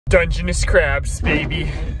Dungeness crabs,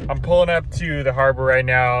 baby. I'm pulling up to the harbor right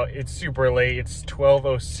now. It's super late. It's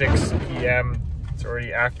 12:06 p.m. It's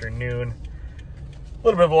already afternoon. A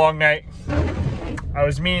little bit of a long night. I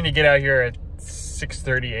was meaning to get out here at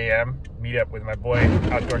 6:30 a.m. meet up with my boy,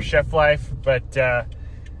 Outdoor Chef Life, but yeah,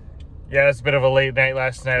 it's a bit of a late night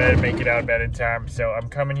last night. I didn't make it out of bed in time, so I'm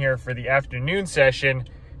coming here for the afternoon session,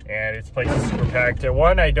 and this place is super packed.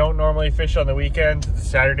 One, I don't normally fish on the weekends. It's a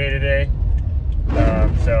Saturday today.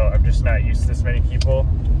 So I'm just not used to this many people.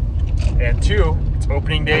 And two, it's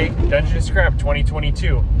opening day, Dungeness Crab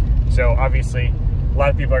 2022. So obviously, a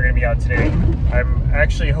lot of people are gonna be out today. I'm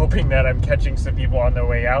actually hoping that I'm catching some people on their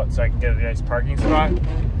way out so I can get a nice parking spot.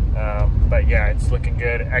 But yeah, it's looking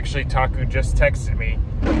good. Actually, Taku just texted me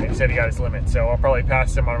and said he got his limit. So I'll probably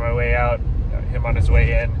pass him on my way out, him on his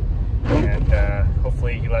way in. And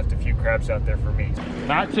hopefully he left a few crabs out there for me.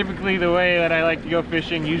 Not typically the way that I like to go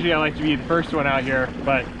fishing. Usually I like to be the first one out here,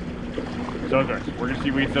 but so good. We're gonna see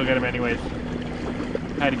if we can still get them anyways.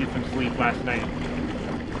 Had to get some sleep last night.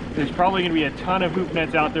 There's probably gonna be a ton of hoop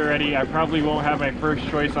nets out there already. I probably won't have my first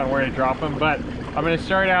choice on where to drop them, but I'm gonna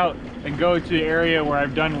start out and go to the area where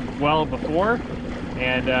I've done well before,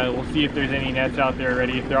 and we'll see if there's any nets out there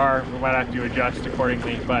already. If there are, we might have to adjust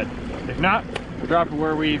accordingly, but if not, we'll drop it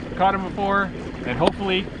where we've caught them before, and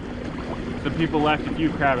hopefully some people left a few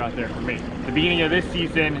crab out there for me. At the beginning of this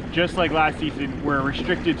season, just like last season, we're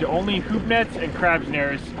restricted to only hoop nets and crab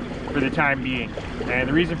snares for the time being. And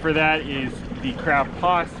the reason for that is the crab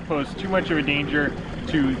pots pose too much of a danger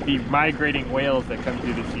to the migrating whales that come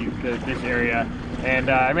through this area. And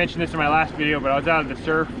I mentioned this in my last video, but I was out at the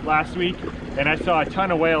surf last week and I saw a ton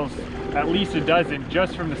of whales, at least a dozen,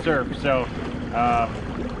 just from the surf. So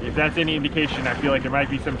if that's any indication, I feel like there might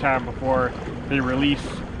be some time before they release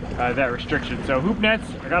that restriction. So hoop nets,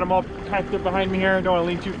 I got them all packed up behind me here. I don't want to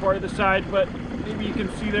lean too far to the side, but maybe you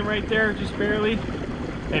can see them right there, just barely.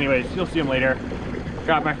 Anyways, you'll see them later.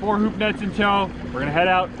 Got my 4 hoop nets in tow. We're gonna head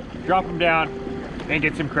out, drop them down, and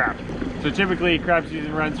get some crab. So typically crab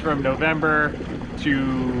season runs from November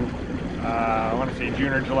to I want to say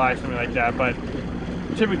June or July, something like that, but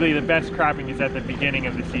typically the best crapping is at the beginning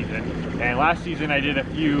of the season. And last season I did a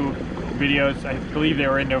few videos, I believe they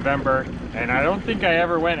were in November, and I don't think I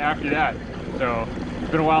ever went after that. So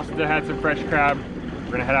it's been a while since I had some fresh crab.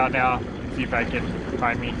 We're gonna head out now and see if I can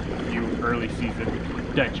find me a few early season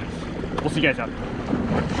dutches. We'll see you guys out there.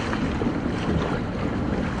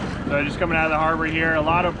 So just coming out of the harbor here, a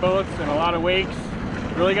lot of boats and a lot of wakes.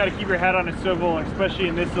 Really got to keep your head on a swivel, especially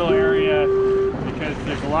in this little area, because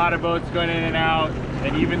there's a lot of boats going in and out,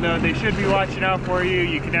 and even though they should be watching out for you,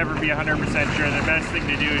 you can never be 100% sure. The best thing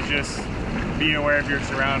to do is just be aware of your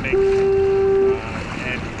surroundings.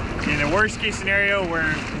 And in the worst case scenario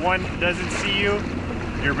where one doesn't see you,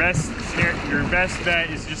 your best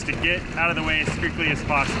bet is just to get out of the way as quickly as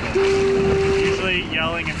possible. Usually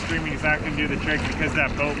yelling and screaming is not going to do the trick because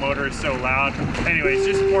that boat motor is so loud. Anyway, it's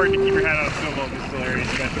just important to keep your head on a swivel in this little area,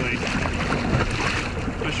 especially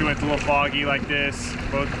when it's a little foggy like this.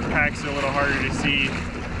 Both packs are a little harder to see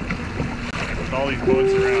with all these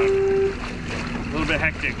boats around. A little bit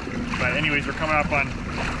hectic. But anyways, we're coming up on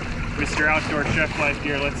Mr. Outdoor Chef Life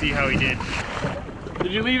here. Let's see how he did.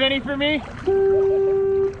 Did you leave any for me?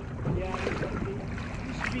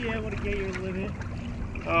 Be able to get your limit.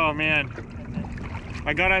 Oh man,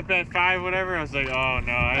 I got up at 5 whatever. I was like, oh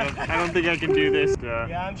no, I don't think I can do this.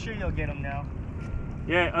 Yeah, I'm sure you'll get them now.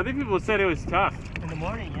 Yeah, other people said it was tough. In the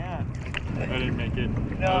morning, yeah. I didn't make it.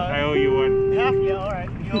 No, I owe you one. Yeah, all right.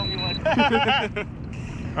 You owe me one.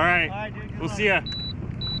 All right, dude, we'll see ya.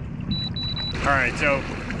 All right, so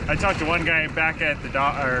I talked to one guy back at the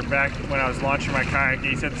back when I was launching my kayak.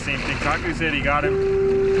 He said the same thing. Taku said he got him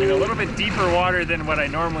in a little bit deeper water than what I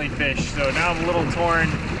normally fish. So now I'm a little torn.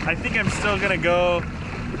 I think I'm still gonna go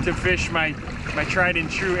to fish my tried and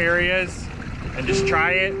true areas and just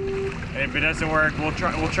try it. And if it doesn't work, we'll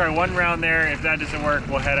try one round there. If that doesn't work,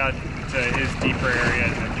 we'll head out to his deeper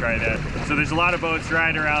areas and try that. So there's a lot of boats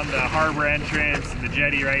right around the harbor entrance, the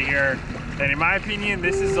jetty right here. And in my opinion,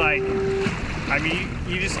 this is like, I mean,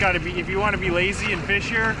 you just gotta be, if you wanna be lazy and fish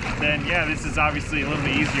here, then yeah, this is obviously a little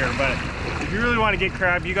bit easier. But if you really wanna get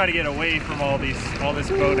crab, you gotta get away from all this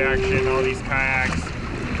boat action, all these kayaks.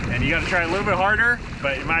 And you gotta try a little bit harder,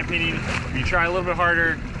 but in my opinion, if you try a little bit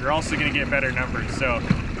harder, you're also gonna get better numbers. So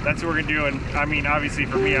that's what we're gonna do. And I mean, obviously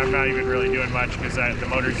for me, I'm not even really doing much because the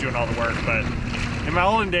motor's doing all the work. But in my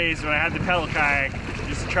olden days, when I had the pedal kayak,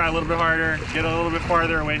 just try a little bit harder, get a little bit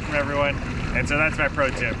farther away from everyone. And so that's my pro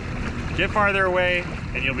tip. Get farther away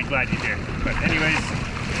and you'll be glad you did. But anyways,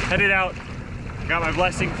 headed out. Got my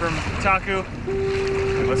blessing from Taku.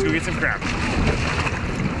 And let's go get some crab.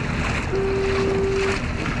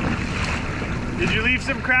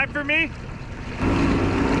 retrieve some crab for me?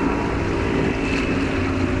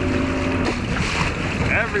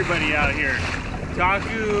 Everybody out here.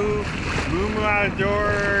 Taku, Mumu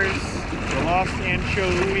Outdoors, the Lost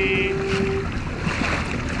Anchovy,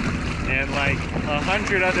 and like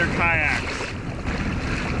 100 other kayaks.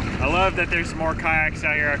 I love that there's more kayaks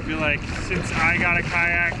out here. I feel like since I got a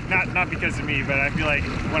kayak, not because of me, but I feel like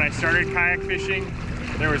when I started kayak fishing,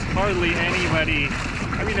 there was hardly anybody.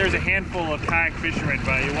 I mean, there's a handful of kayak fishermen,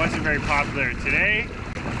 but it wasn't very popular. Today,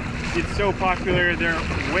 it's so popular, they're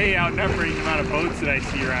way outnumbering the amount of boats that I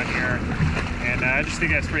see around here. And I just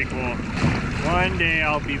think that's pretty cool. One day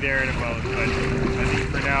I'll be there in a boat, but I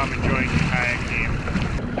think for now I'm enjoying the kayak game.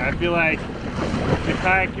 I feel like the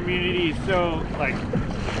kayak community is so, like,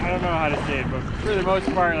 I don't know how to say it, but for the most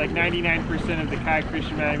part, like 99% of the kayak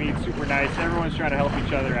fishermen I meet, super nice. Everyone's trying to help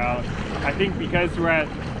each other out. I think because we're at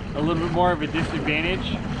a little bit more of a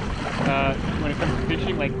disadvantage when it comes to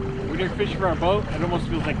fishing, like when you're fishing for a boat, it almost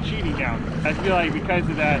feels like cheating now. I feel like because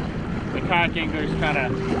of that, the kayak anglers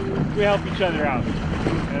we help each other out.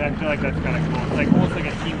 And I feel like that's kind of cool. It's like almost like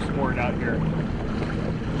a team sport out here.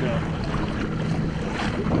 So.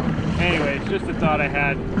 Anyway, it's just a thought I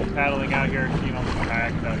had paddling out here and seeing all the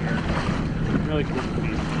kayaks out here. Really cool to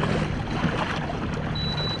see.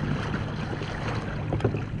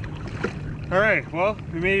 Alright, well,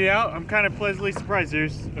 we made it out. I'm kind of pleasantly surprised.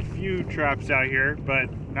 There's a few traps out here, but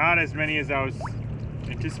not as many as I was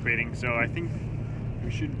anticipating, so I think we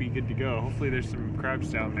should be good to go. Hopefully there's some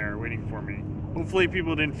crabs down there waiting for me. Hopefully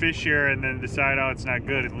people didn't fish here and then decide, oh, it's not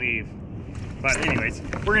good and leave. But anyways,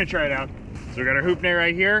 we're gonna try it out. So we got our hoop net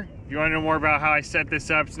right here. If you want to know more about how I set this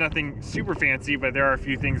up, it's nothing super fancy, but there are a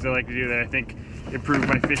few things I like to do that I think improve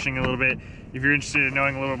my fishing a little bit. If you're interested in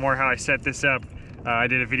knowing a little bit more how I set this up, I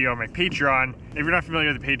did a video on my Patreon. If you're not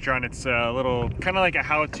familiar with the Patreon, it's a little, kind of like a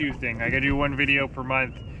how-to thing. Like I do one video per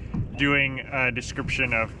month doing a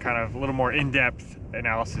description of kind of a little more in-depth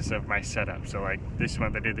analysis of my setup. So like this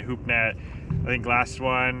month I did the hoop net. I think last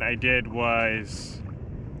one I did was,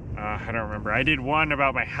 I don't remember. I did one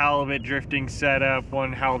about my halibut drifting setup,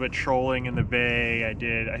 one halibut trolling in the bay. I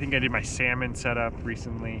think I did my salmon setup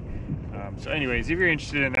recently. So anyways, if you're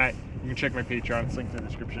interested in that, you can check my Patreon. It's linked in the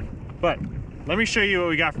description. But let me show you what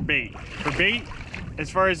we got for bait. For bait,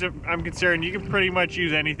 as far as I'm concerned, you can pretty much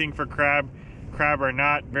use anything for crab. Crab are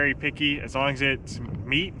not very picky. As long as it's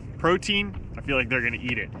meat, protein, I feel like they're gonna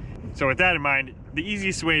eat it. So with that in mind, the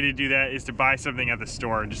easiest way to do that is to buy something at the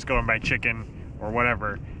store. Just go and buy chicken or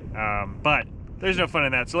whatever. But there's no fun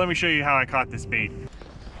in that. So let me show you how I caught this bait.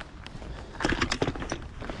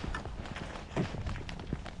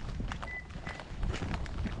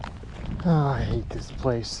 Oh, I hate this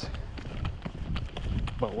place.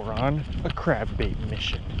 But we're on a crab bait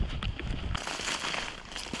mission.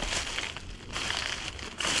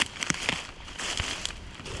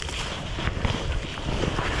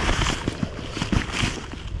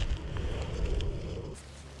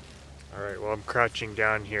 Alright, well I'm crouching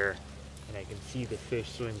down here and I can see the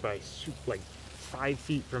fish swimming by like 5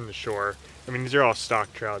 feet from the shore. I mean, these are all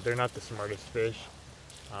stock trout. They're not the smartest fish.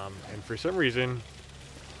 And for some reason,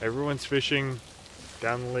 everyone's fishing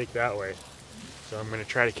down the lake that way. So I'm going to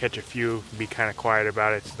try to catch a few, be kind of quiet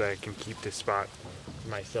about it so that I can keep this spot to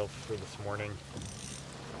myself for this morning.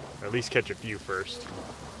 Or at least catch a few first.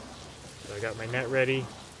 So I got my net ready.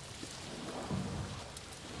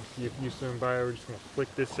 See a few swim by. We're just going to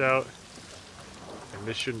flick this out. And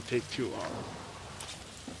this shouldn't take too long.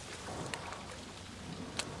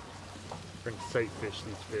 We're going to sight fish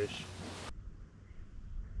these fish.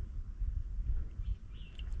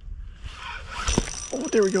 Oh,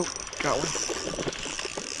 there we go. Got one.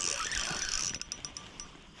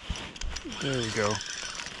 There we go.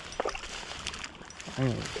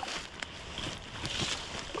 Anyway.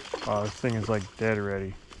 Oh, this thing is like dead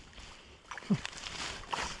already.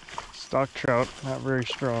 Stock trout, not very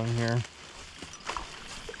strong here.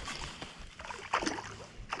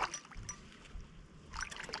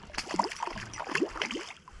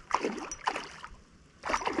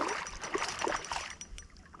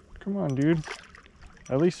 Come on, dude.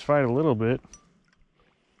 At least fight a little bit.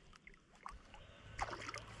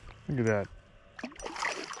 Look at that.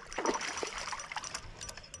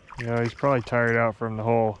 Yeah, he's probably tired out from the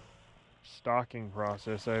whole stalking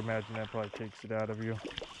process. I imagine that probably takes it out of you.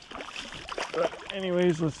 But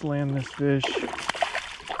anyways, let's land this fish.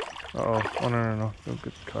 Uh-oh. Oh, no. Don't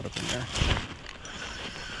get caught up in there.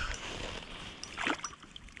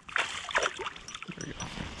 There we go.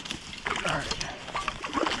 Alright.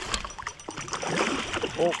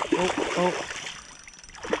 Oh.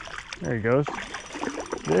 There he goes.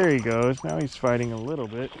 There he goes. Now he's fighting a little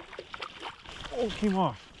bit. Oh, it came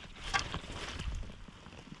off.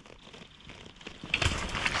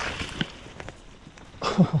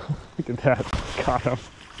 Look at that. Got him.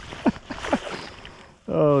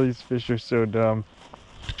 Oh, these fish are so dumb.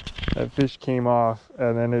 That fish came off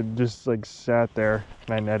and then it just like sat there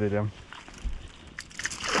and I netted him.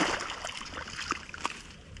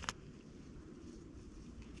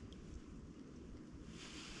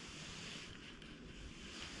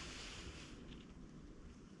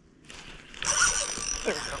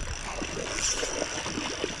 There we go.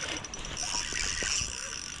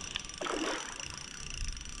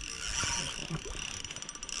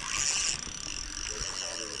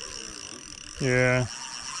 Yeah.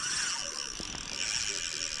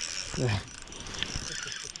 Yeah.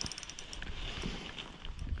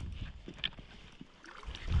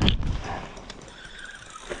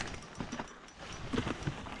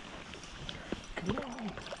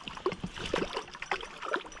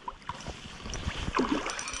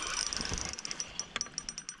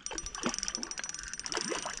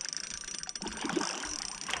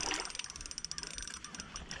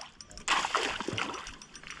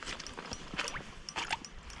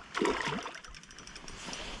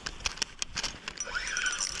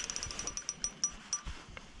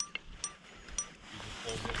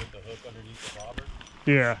 Underneath the bobber.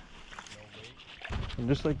 Yeah. No weight. And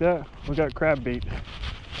just like that, we got crab bait.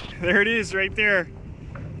 There it is right there.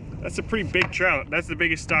 That's a pretty big trout. That's the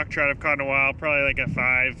biggest stock trout I've caught in a while. Probably like a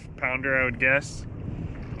 5-pounder, I would guess.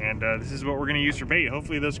 And this is what we're gonna use for bait.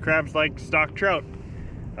 Hopefully those crabs like stock trout.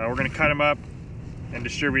 We're gonna cut them up and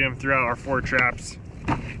distribute them throughout our 4 traps.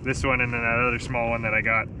 This one and then that other small one that I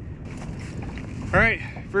got. All right,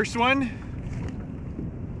 first one,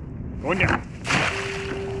 going down.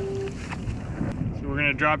 So we're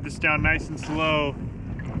gonna drop this down nice and slow.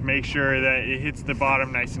 Make sure that it hits the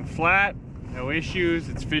bottom nice and flat. No issues,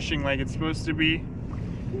 it's fishing like it's supposed to be.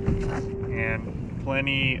 And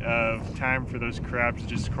plenty of time for those crabs to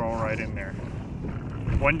just crawl right in there.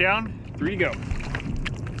 1 down, 3 to go.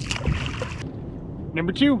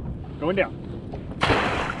 Number 2, going down.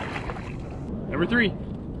 Number 3,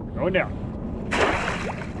 going down.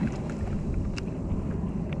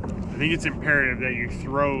 I think it's imperative that you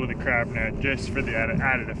throw the crab net just for the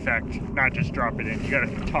added effect, not just drop it in. You gotta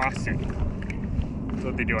toss it. That's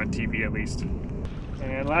what they do on TV at least.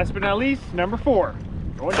 And last but not least, number 4,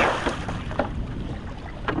 going down.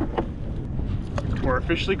 We're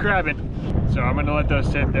officially crabbing. So I'm gonna let those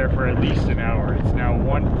sit there for at least an hour. It's now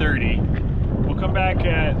 1:30. We'll come back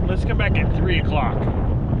let's come back at 3 o'clock.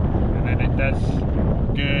 And then if that's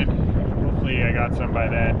good, hopefully I got some by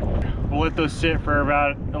then. We'll let those sit for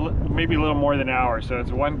about maybe a little more than an hour. So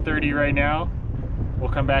it's 1:30 right now. We'll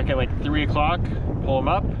come back at like 3 o'clock, pull them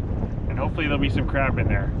up, and hopefully there'll be some crab in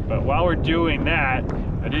there. But while we're doing that,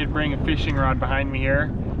 I did bring a fishing rod behind me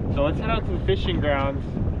here. So let's head out to the fishing grounds.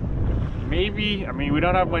 Maybe, I mean, we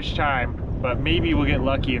don't have much time, but maybe we'll get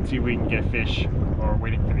lucky and see if we can get fish while we're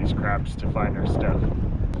waiting for these crabs to find our stuff.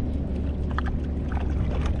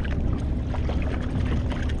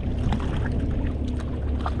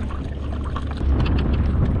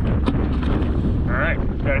 All right,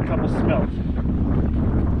 we've got a couple smelts.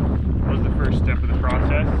 That was the first step of the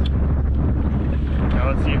process. Now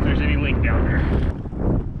let's see if there's any link down there.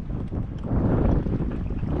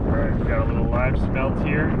 All right, we've got a little live smelt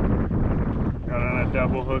here. Got it on a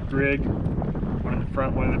double hook rig. One in the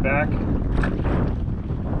front, one in the back.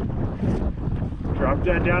 Drop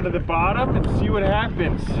that down to the bottom and see what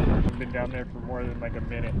happens. I've been down there for more than like a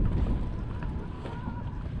minute.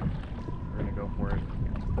 We're gonna go for it.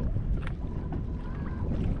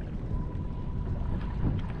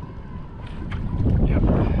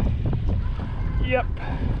 Yep.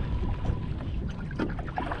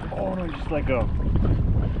 Oh no, just let go.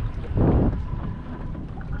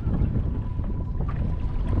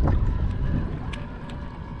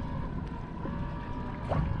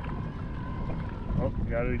 Oh,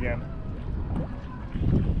 got it again.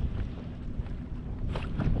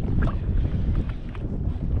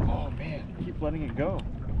 Oh man, keep letting it go.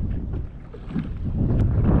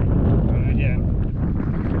 Got it again.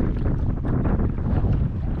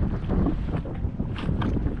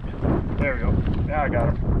 There we go. Now I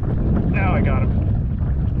got him. Now I got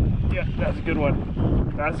him. Yeah, that's a good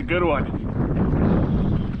one. That's a good one.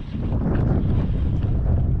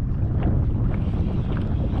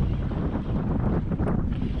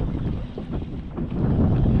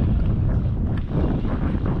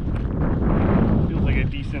 Feels like a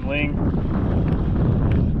decent ling.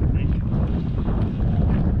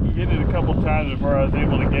 He hit it a couple times before I was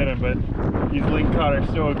able to get him, but these ling cod are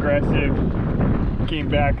so aggressive. Came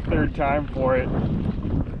back 3rd time for it.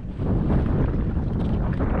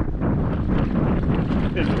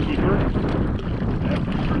 There's a keeper.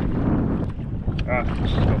 Yep.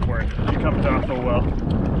 Just go for it. She comes off so well.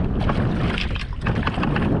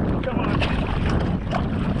 Come on.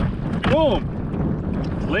 Boom!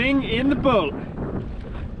 Ling in the boat.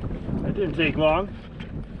 That didn't take long.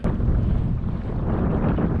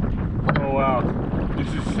 Oh wow,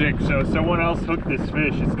 this is sick. So someone else hooked this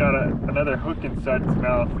fish. It's got another hook inside its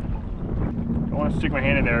mouth. I want to stick my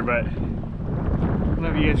hand in there, but I don't know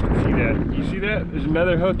if you guys can see that. You see that? There's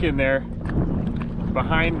another hook in there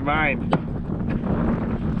behind mine.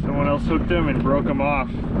 Someone else hooked him and broke him off.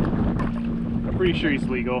 I'm pretty sure he's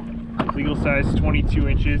legal. Legal size 22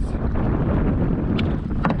 inches.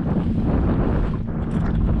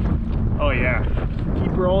 Oh yeah,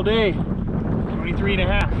 keeper all day. 23 and a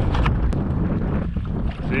half.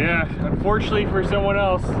 So yeah, unfortunately for someone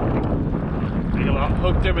else, they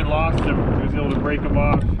hooked him and lost him. He was able to break him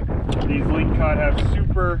off. These lingcod have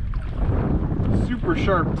super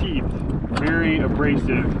sharp teeth, very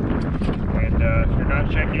abrasive. And if you're not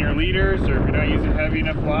checking your leaders or if you're not using heavy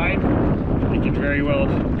enough line, they can very well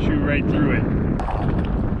chew right through it.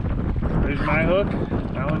 There's my hook.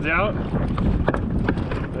 That one's out.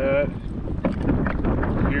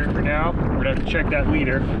 Here for now. We're gonna have to check that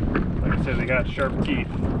leader. Like I said, they got sharp teeth.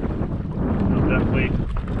 They'll definitely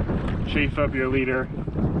chafe up your leader.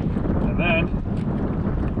 And then,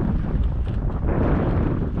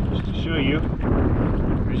 just to show you,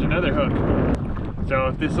 there's another hook. So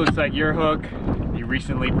if this looks like your hook, you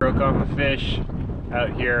recently broke off a fish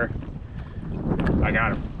out here, I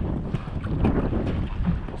got him.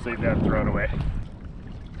 We'll save that and throw it away.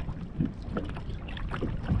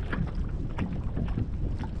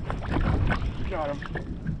 Got him.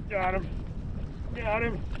 Got him. Got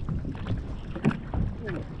him.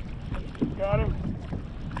 Got him.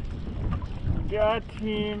 Got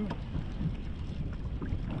him.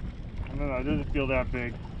 I don't know, it doesn't feel that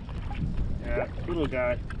big. Yeah, little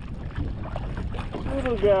guy.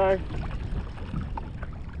 Little guy.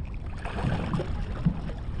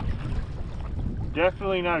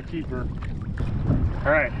 Definitely not a keeper.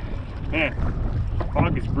 Alright. Man,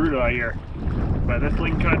 fog is brutal out here. But this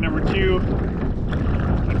lingcod number 2,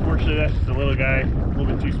 unfortunately that's just a little guy, a little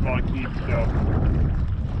bit too small to keep, so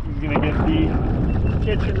he's gonna get the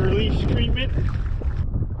catch and release treatment.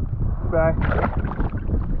 Bye.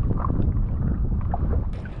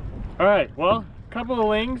 Alright, well, a couple of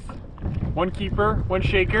lings, one keeper, one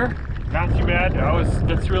shaker, not too bad.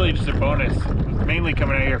 That's really just a bonus. It's mainly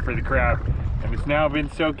coming out here for the crab, and it's now been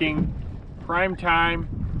soaking prime time.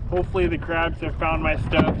 Hopefully the crabs have found my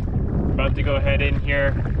stuff. About to go ahead in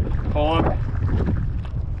here, pull them,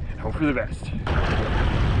 and hope for the best.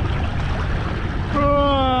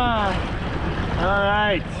 All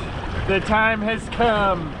right, the time has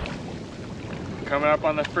come. Coming up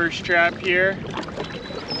on the first trap here.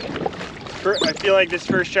 I feel like this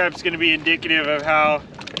first trap is going to be indicative of how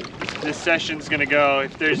this session's going to go.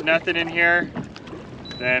 If there's nothing in here,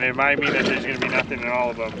 then it might mean that there's going to be nothing in all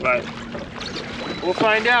of them, but we'll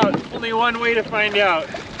find out. Only one way to find out.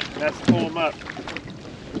 That's to pull them up.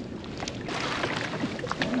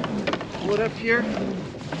 Pull it up here.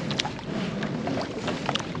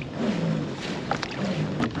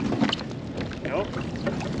 Nope.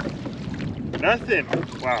 Nothing.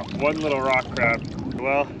 Wow, one little rock crab.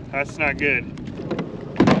 Well, that's not good.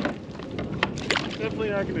 Definitely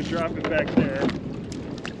not going to drop it back there.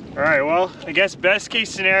 All right, well, I guess best case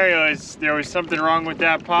scenario is there was something wrong with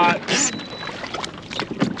that pot.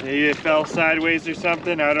 Maybe it fell sideways or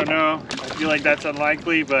something, I don't know. I feel like that's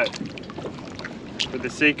unlikely, but for the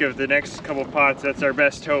sake of the next couple pots, that's our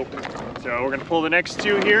best hope. So we're gonna pull the next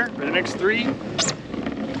 2 here, or the next 3. Let's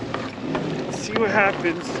see what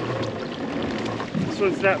happens. This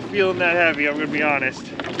one's not feeling that heavy, I'm gonna be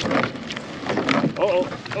honest. Oh,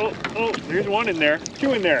 there's one in there,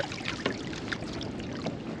 2 in there.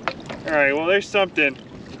 All right, well, there's something.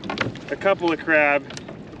 A couple of crab.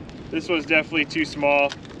 This one's definitely too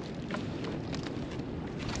small.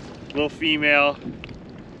 Little female.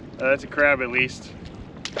 That's a crab at least.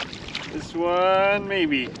 This one,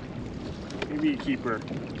 maybe a keeper.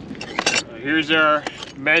 Here's our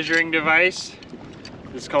measuring device.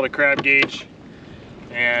 This is called a crab gauge.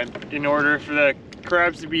 And in order for the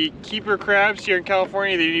crabs to be keeper crabs here in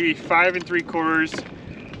California, they need to be 5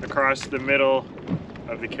 3/4 across the middle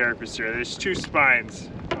of the carapace here. There's 2 spines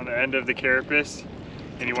on the end of the carapace,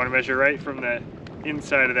 and you want to measure right from the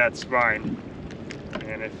inside of that spine.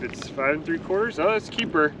 And if it's 5 3/4, oh, it's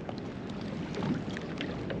keeper.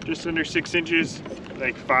 Just under 6 inches,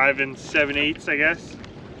 like 5 7/8, I guess.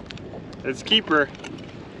 It's keeper.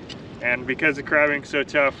 And because the crabbing's so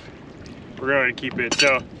tough, we're going to keep it.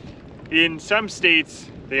 So In some states,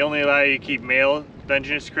 they only allow you to keep male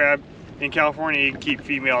Dungeness crab. In California, you can keep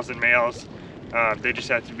females and males. They just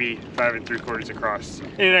have to be 5 3/4 across.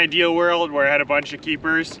 In an ideal world where I had a bunch of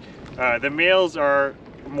keepers, the males are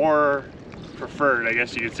more preferred, I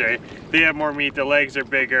guess you could say. They have more meat, the legs are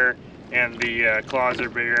bigger, and the claws are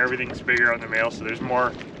bigger. Everything's bigger on the male, so there's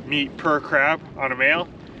more meat per crab on a male.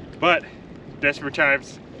 But desperate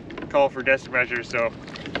times call for desperate measures, so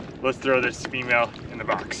let's throw this female in the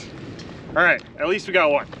box. All right, at least we got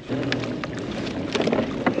one.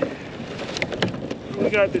 What do we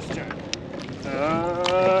got this time?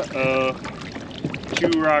 Uh-oh.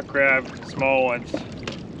 2 rock crab, small ones.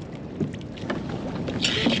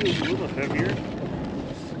 Feels a little heavier.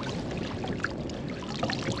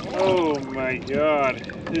 Oh my god,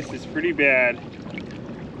 this is pretty bad.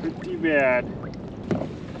 Pretty bad.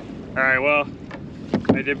 Alright, well,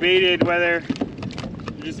 I debated whether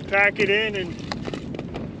to just pack it in and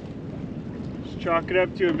just chalk it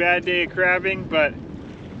up to a bad day of crabbing, but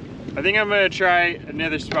I think I'm gonna try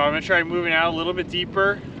another spot. I'm gonna try moving out a little bit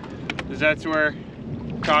deeper, because that's where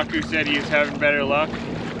Kaku said he was having better luck.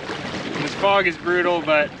 This fog is brutal,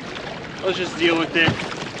 but let's just deal with it.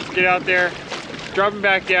 Let's get out there, drop them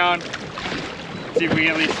back down, see if we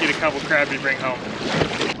can at least get a couple crabs to bring home.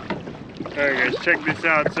 Alright guys, check this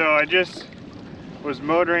out. So I just was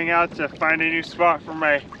motoring out to find a new spot for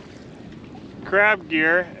my crab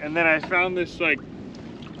gear, and then I found this like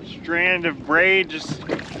strand of braid just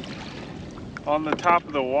on the top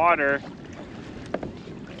of the water,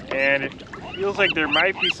 and it feels like there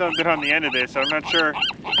might be something on the end of this. I'm not sure.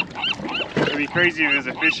 It'd be crazy if it was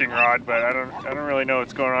a fishing rod, but I don't really know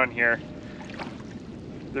what's going on here.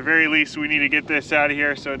 At the very least, we need to get this out of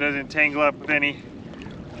here so it doesn't tangle up with any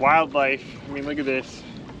wildlife. I mean, look at this.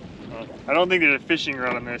 I don't think there's a fishing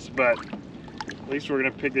rod on this, but at least we're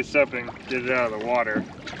gonna pick this up and get it out of the water.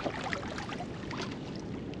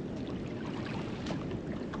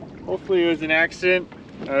 Hopefully it was an accident.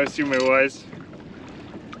 I assume it was.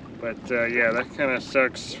 But yeah, that kind of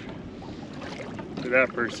sucks for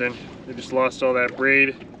that person. They just lost all that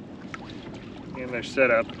braid and their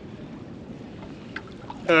setup.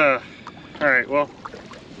 Alright, well,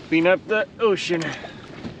 clean up the ocean.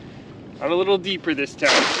 Out a little deeper this time.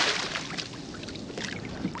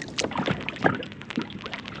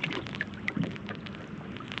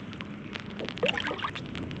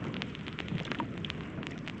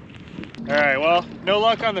 Alright, well, no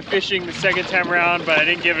luck on the fishing the second time around, but I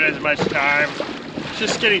didn't give it as much time. It's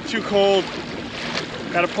just getting too cold.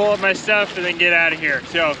 Gotta pull up my stuff and then get out of here.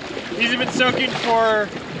 So, these have been soaking for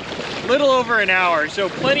a little over an hour, so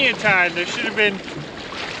plenty of time. There should have been,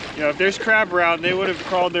 you know, if there's crab around, they would have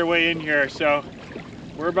crawled their way in here. So,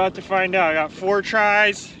 we're about to find out. I got 4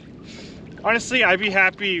 tries. Honestly, I'd be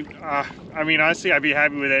happy. Honestly, I'd be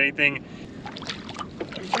happy with anything.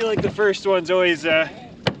 I feel like the first one's always the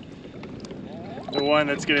one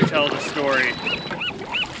that's gonna tell the story.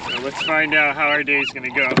 So let's find out how our day's gonna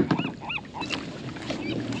go.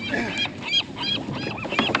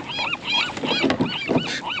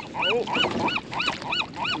 Oh,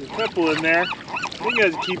 there's a couple in there. I think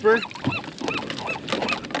that's a keeper.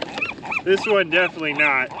 This one definitely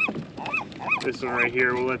not. This one right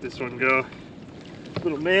here, we'll let this one go.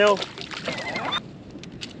 Little male.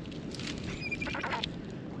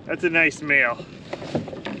 That's a nice male.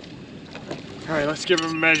 All right, let's give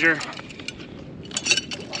him a measure.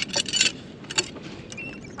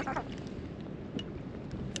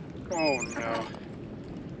 Oh no,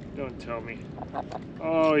 don't tell me.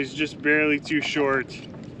 Oh, he's just barely too short.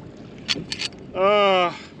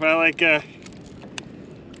 Oh, by like a,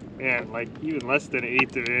 man, like even less than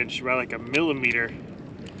 1/8 of an inch, by like a millimeter.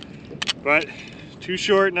 But too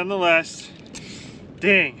short nonetheless.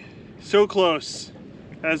 Dang, so close.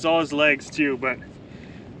 Has all his legs too, but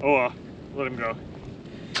oh well. Let him go.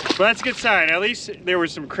 But that's a good sign. At least there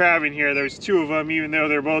was some crab in here. There was 2 of them, even though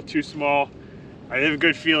they're both too small. I have a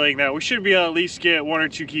good feeling that we should be able to at least get 1 or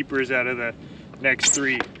 2 keepers out of the next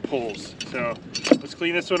 3 pulls. So let's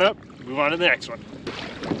clean this one up, move on to the next one.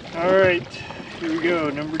 All right, here we go,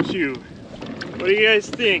 number 2. What do you guys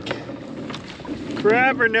think?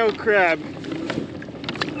 Crab or no crab?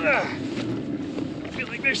 I feel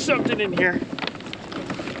like there's something in here.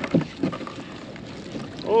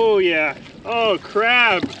 Oh yeah, oh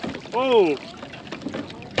crab, oh.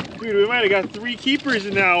 Dude, we might have got 3 keepers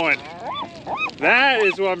in that one. That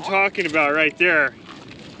is what I'm talking about right there.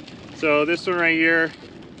 So this one right here,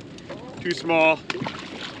 too small.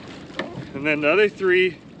 And then the other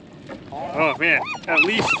 3, oh man, at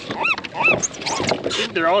least, I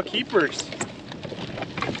think they're all keepers.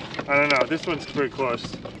 I don't know, this one's pretty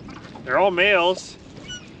close. They're all males.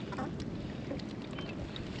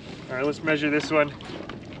 All right, let's measure this one.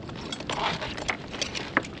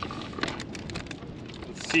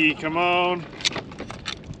 Let's see, come on.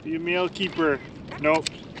 Be a male keeper. Nope,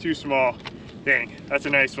 too small. Dang, that's a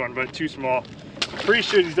nice one, but too small. Pretty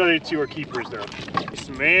sure these other two are keepers though. It's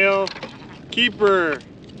male keeper.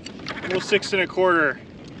 Almost 6 1/4.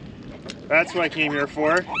 That's what I came here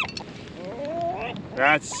for.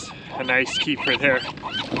 That's a nice keeper there.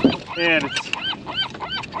 Man,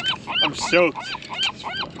 I'm soaked.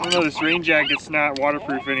 I don't know, this rain jacket's not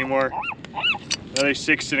waterproof anymore. Another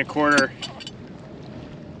 6 1/4.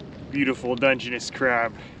 Beautiful Dungeness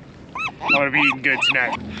crab. I'm gonna be eating good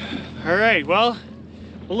tonight. All right, well,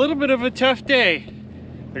 a little bit of a tough day.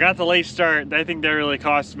 I got the late start. I think that really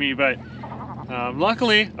cost me, but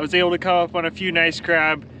luckily I was able to come up on a few nice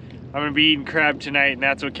crab. I'm gonna be eating crab tonight, and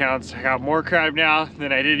that's what counts. I got more crab now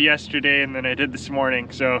than I did yesterday and than I did this morning,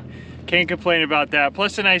 so can't complain about that.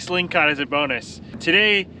 Plus a nice lingcod as a bonus.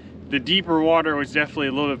 Today, the deeper water was definitely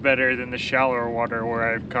a little bit better than the shallower water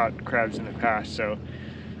where I've caught crabs in the past, so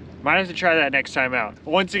might have to try that next time out.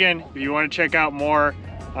 Once again, if you want to check out more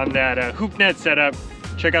on that hoop net setup,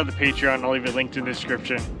 check out the Patreon. I'll leave it linked in the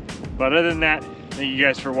description. But other than that, thank you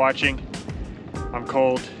guys for watching. I'm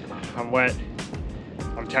cold, I'm wet,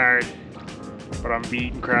 I'm tired, but I'm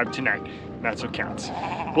eating crab tonight. That's what counts.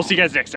 We'll see you guys next time.